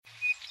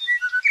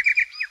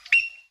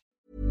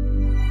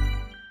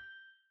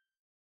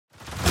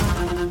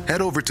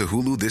Head over to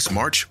Hulu this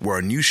March, where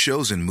our new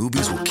shows and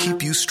movies will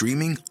keep you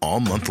streaming all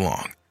month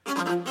long.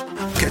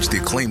 Catch the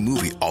acclaimed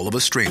movie All of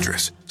Us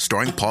Strangers,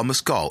 starring Paul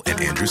Mescal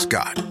and Andrew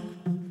Scott.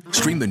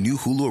 Stream the new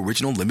Hulu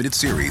original limited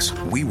series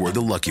We Were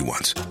the Lucky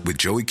Ones with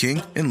Joey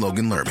King and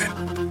Logan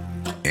Lerman.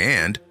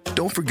 And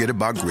don't forget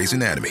about Grey's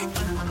Anatomy.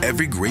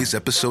 Every Grey's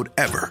episode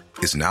ever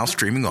is now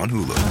streaming on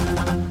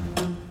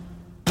Hulu.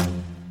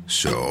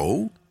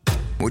 So,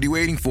 what are you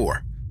waiting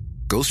for?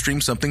 Go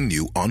stream something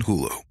new on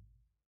Hulu.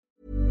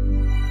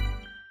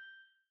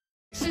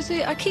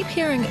 Siouxsie, I keep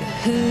hearing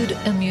herd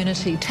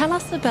immunity. Tell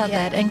us about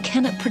that, and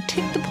can it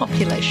protect the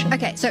population?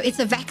 Okay, so it's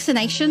a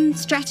vaccination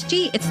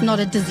strategy. It's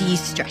not a disease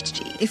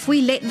strategy. If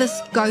we let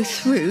this go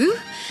through,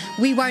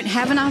 we won't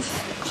have enough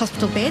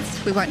hospital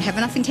beds, we won't have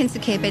enough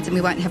intensive care beds, and we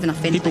won't have enough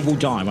ventilators. People will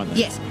die, won't they?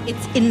 Yes,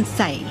 it's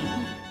insane.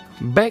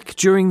 Back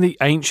during the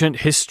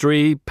ancient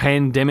history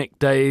pandemic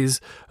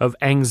days of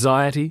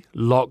anxiety,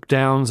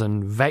 lockdowns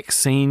and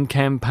vaccine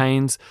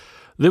campaigns,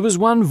 there was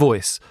one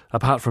voice,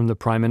 apart from the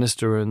Prime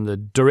Minister and the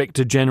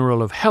Director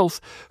General of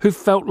Health, who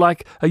felt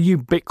like a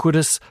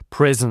ubiquitous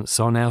presence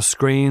on our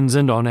screens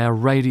and on our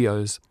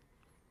radios.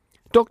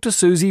 Dr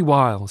Siouxsie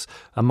Wiles,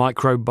 a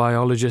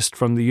microbiologist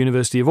from the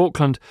University of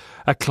Auckland,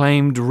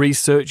 acclaimed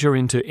researcher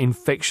into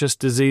infectious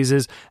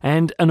diseases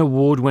and an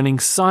award-winning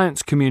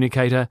science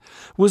communicator,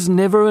 was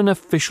never an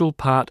official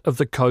part of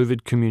the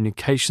COVID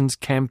communications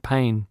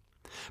campaign.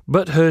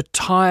 But her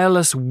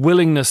tireless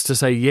willingness to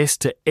say yes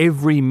to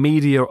every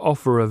media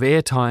offer of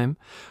airtime,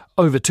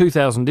 over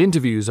 2,000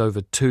 interviews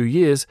over 2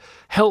 years,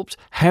 helped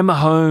hammer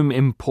home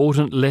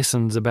important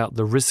lessons about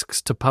the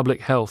risks to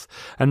public health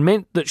and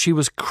meant that she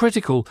was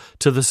critical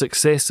to the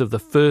success of the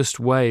first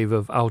wave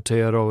of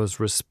Aotearoa's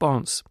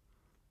response.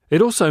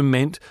 It also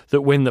meant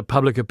that when the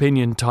public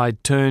opinion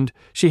tide turned,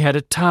 she had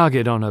a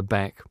target on her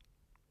back.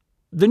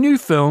 The new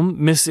film,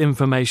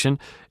 Misinformation,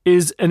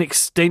 is an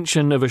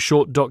extension of a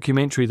short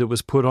documentary that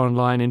was put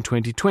online in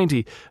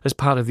 2020 as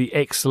part of the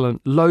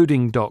excellent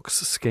Loading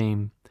Docs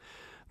scheme.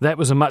 That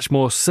was a much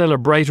more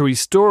celebratory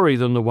story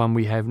than the one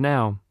we have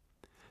now.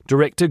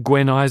 Director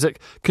Gwen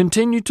Isaac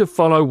continued to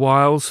follow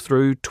Wiles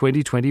through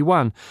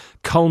 2021,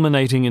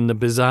 culminating in the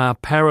bizarre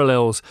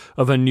parallels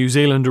of a New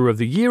Zealander of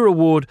the Year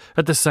award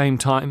at the same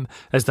time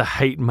as the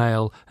hate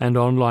mail and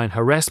online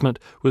harassment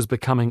was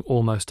becoming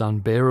almost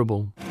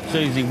unbearable.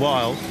 Siouxsie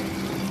Wiles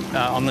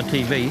on the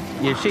TV,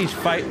 she's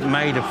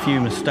made a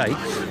few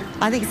mistakes.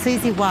 I think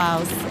Siouxsie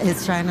Wiles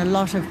has shown a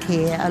lot of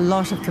care, a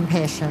lot of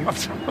compassion.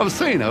 I've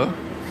seen her,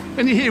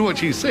 and you hear what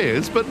she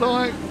says, but,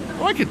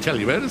 I can tell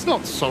you about it. It's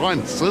not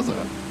science, is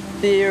it?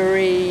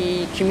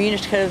 Very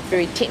communicative,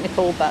 very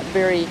technical, but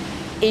very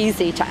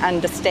easy to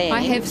understand.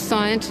 I have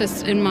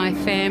scientists in my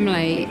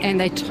family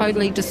and they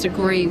totally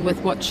disagree with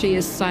what she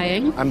is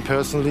saying. And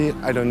personally,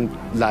 I don't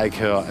like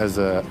her as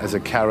a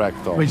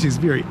character. Well, she's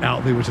very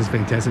out there, which is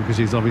fantastic because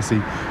she's obviously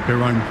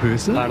her own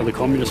person. Part of the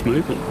communist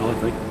movement, I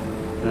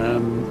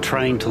think.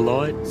 Trained to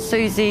lie.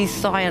 Siouxsie's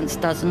science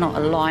does not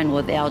align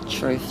with our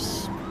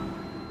truths.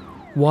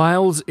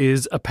 Wiles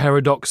is a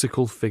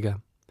paradoxical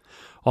figure.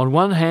 On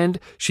one hand,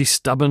 she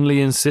stubbornly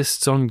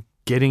insists on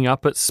getting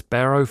up at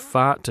sparrow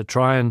fart to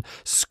try and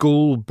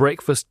school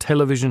breakfast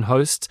television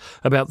hosts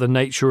about the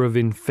nature of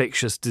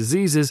infectious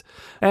diseases,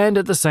 and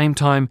at the same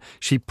time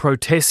she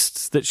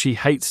protests that she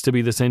hates to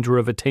be the centre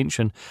of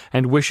attention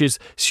and wishes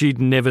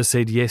she'd never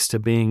said yes to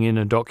being in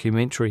a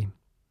documentary.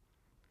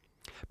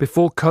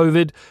 Before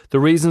COVID, the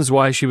reasons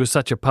why she was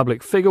such a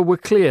public figure were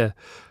clear.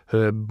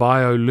 Her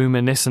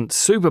bioluminescent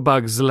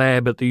superbugs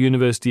lab at the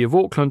University of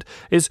Auckland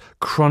is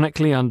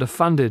chronically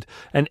underfunded,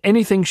 and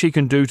anything she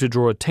can do to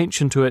draw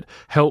attention to it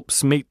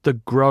helps meet the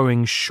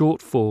growing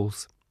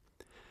shortfalls.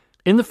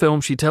 In the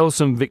film, she tells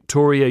some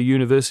Victoria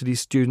University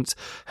students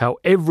how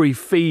every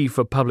fee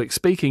for public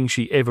speaking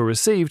she ever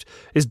received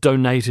is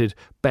donated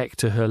back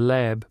to her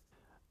lab.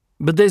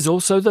 But there's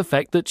also the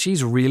fact that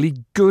she's really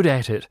good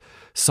at it.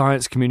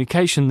 Science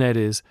communication, that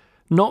is.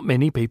 Not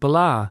many people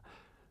are.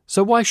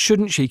 So why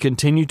shouldn't she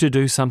continue to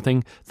do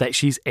something that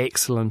she's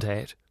excellent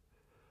at?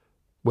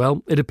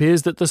 Well, it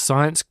appears that the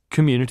science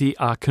community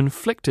are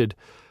conflicted.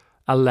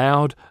 A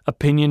loud,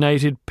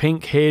 opinionated,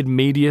 pink-haired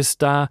media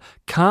star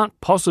can't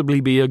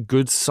possibly be a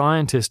good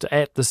scientist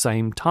at the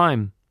same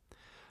time.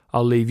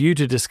 I'll leave you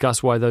to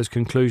discuss why those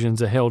conclusions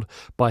are held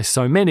by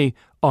so many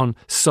on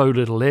so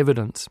little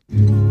evidence.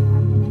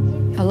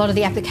 A lot of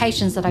the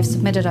applications that I've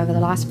submitted over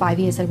the last 5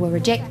 years that were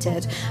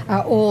rejected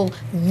are all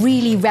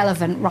really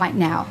relevant right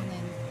now.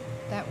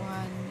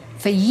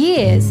 For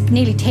years,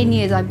 nearly 10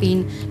 years, I've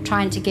been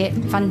trying to get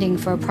funding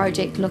for a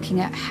project looking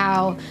at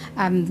how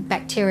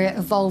bacteria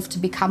evolved to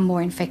become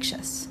more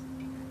infectious.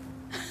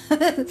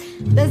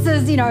 This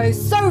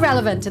is, so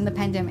relevant in the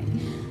pandemic.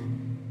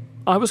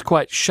 I was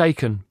quite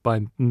shaken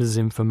by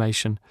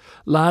misinformation,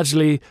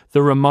 largely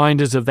the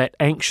reminders of that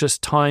anxious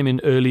time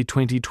in early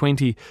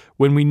 2020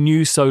 when we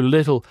knew so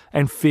little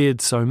and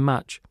feared so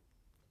much.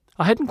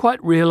 I hadn't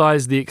quite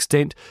realised the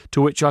extent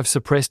to which I've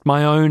suppressed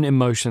my own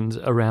emotions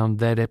around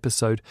that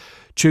episode,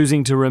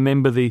 choosing to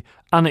remember the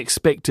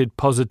unexpected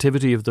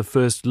positivity of the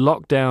first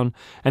lockdown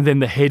and then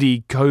the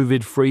heady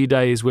COVID-free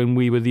days when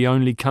we were the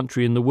only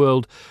country in the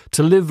world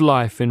to live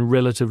life in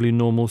relatively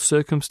normal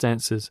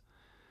circumstances.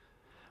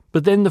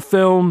 But then the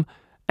film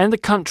and the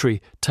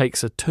country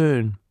takes a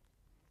turn.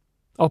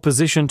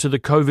 Opposition to the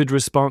COVID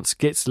response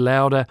gets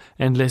louder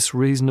and less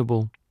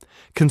reasonable.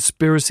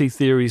 Conspiracy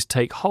theories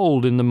take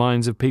hold in the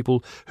minds of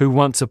people who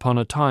once upon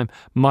a time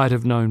might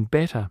have known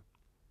better.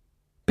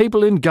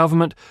 People in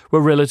government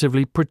were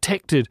relatively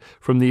protected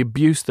from the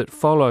abuse that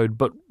followed,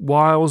 but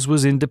Wiles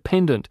was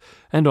independent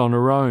and on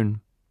her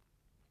own.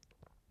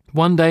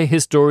 One day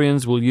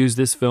historians will use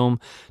this film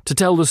to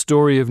tell the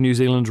story of New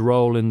Zealand's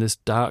role in this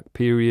dark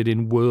period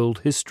in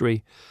world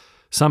history.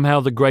 Somehow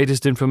the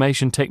greatest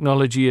information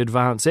technology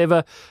advance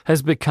ever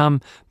has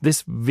become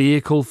this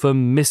vehicle for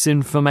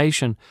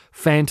misinformation,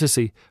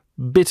 fantasy,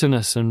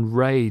 bitterness and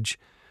rage.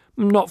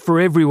 Not for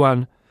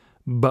everyone,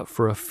 but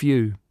for a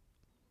few.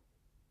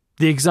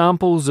 The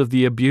examples of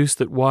the abuse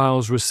that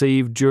Wiles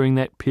received during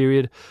that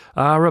period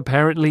are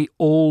apparently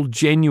all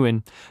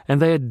genuine,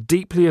 and they are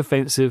deeply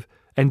offensive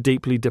and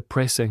deeply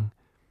depressing.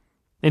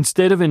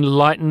 Instead of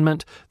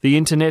enlightenment, the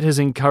internet has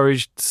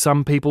encouraged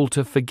some people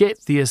to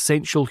forget the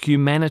essential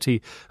humanity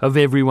of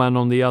everyone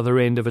on the other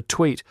end of a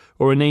tweet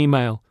or an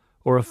email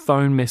or a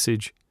phone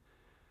message.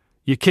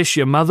 "You kiss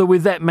your mother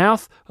with that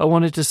mouth?" I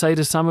wanted to say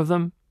to some of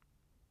them.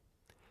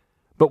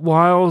 But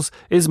Wiles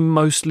is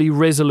mostly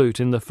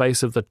resolute in the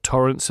face of the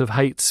torrents of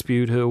hate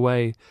spewed her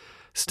way.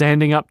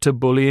 Standing up to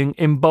bullying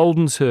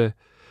emboldens her,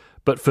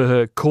 but for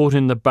her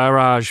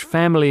caught-in-the-barrage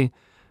family,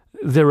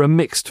 there are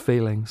mixed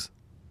feelings.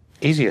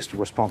 Easiest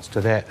response to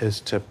that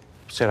is to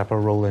set up a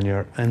rule in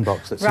your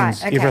inbox that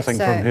sends everything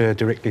from her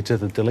directly to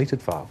the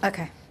deleted file.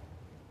 Okay.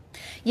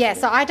 Yeah,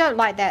 so I don't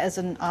like that as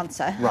an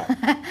answer. Right.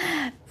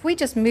 If we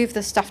just move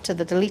the stuff to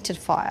the deleted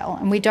file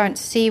and we don't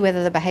see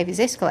whether the behaviour is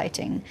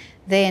escalating,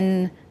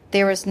 then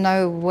there is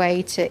no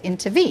way to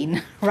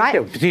intervene, right?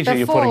 Yeah, potentially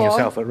you're putting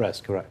yourself at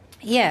risk, right?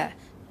 Yeah.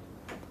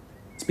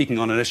 Speaking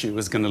on an issue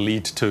is going to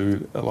lead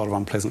to a lot of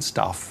unpleasant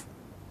stuff.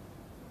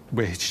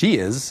 Where she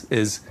is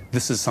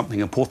this is something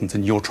important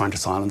and you're trying to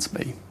silence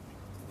me,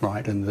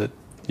 right? And that,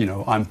 you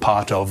know, I'm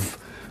part of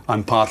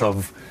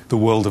the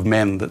world of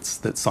men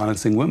that's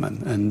silencing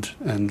women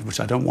and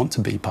which I don't want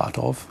to be part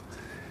of.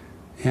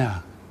 Yeah.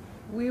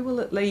 Where will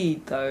it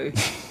lead, though?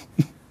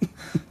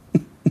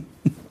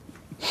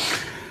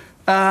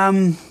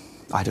 I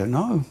don't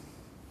know.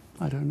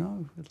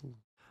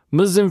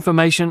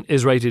 Misinformation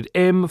is rated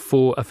M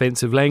for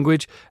offensive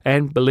language,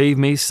 and believe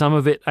me, some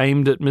of it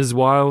aimed at Ms.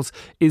 Wiles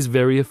is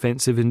very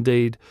offensive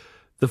indeed.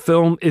 The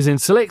film is in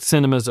select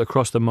cinemas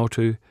across the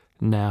Motu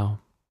now.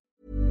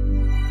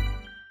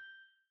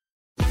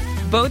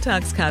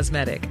 Botox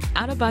Cosmetic,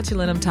 out of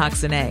botulinum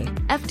toxin A,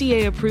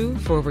 FDA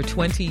approved for over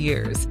 20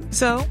 years.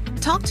 So,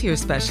 talk to your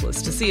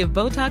specialist to see if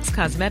Botox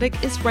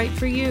Cosmetic is right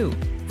for you.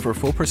 For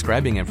full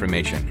prescribing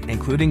information,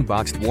 including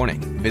boxed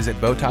warning,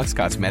 visit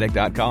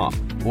BotoxCosmetic.com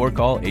or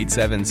call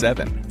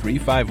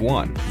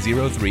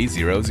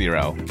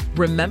 877-351-0300.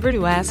 Remember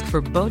to ask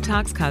for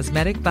Botox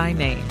Cosmetic by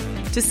name.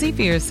 To see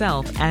for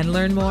yourself and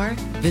learn more,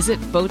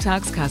 visit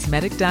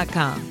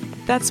BotoxCosmetic.com.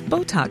 That's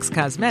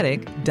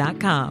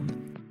BotoxCosmetic.com.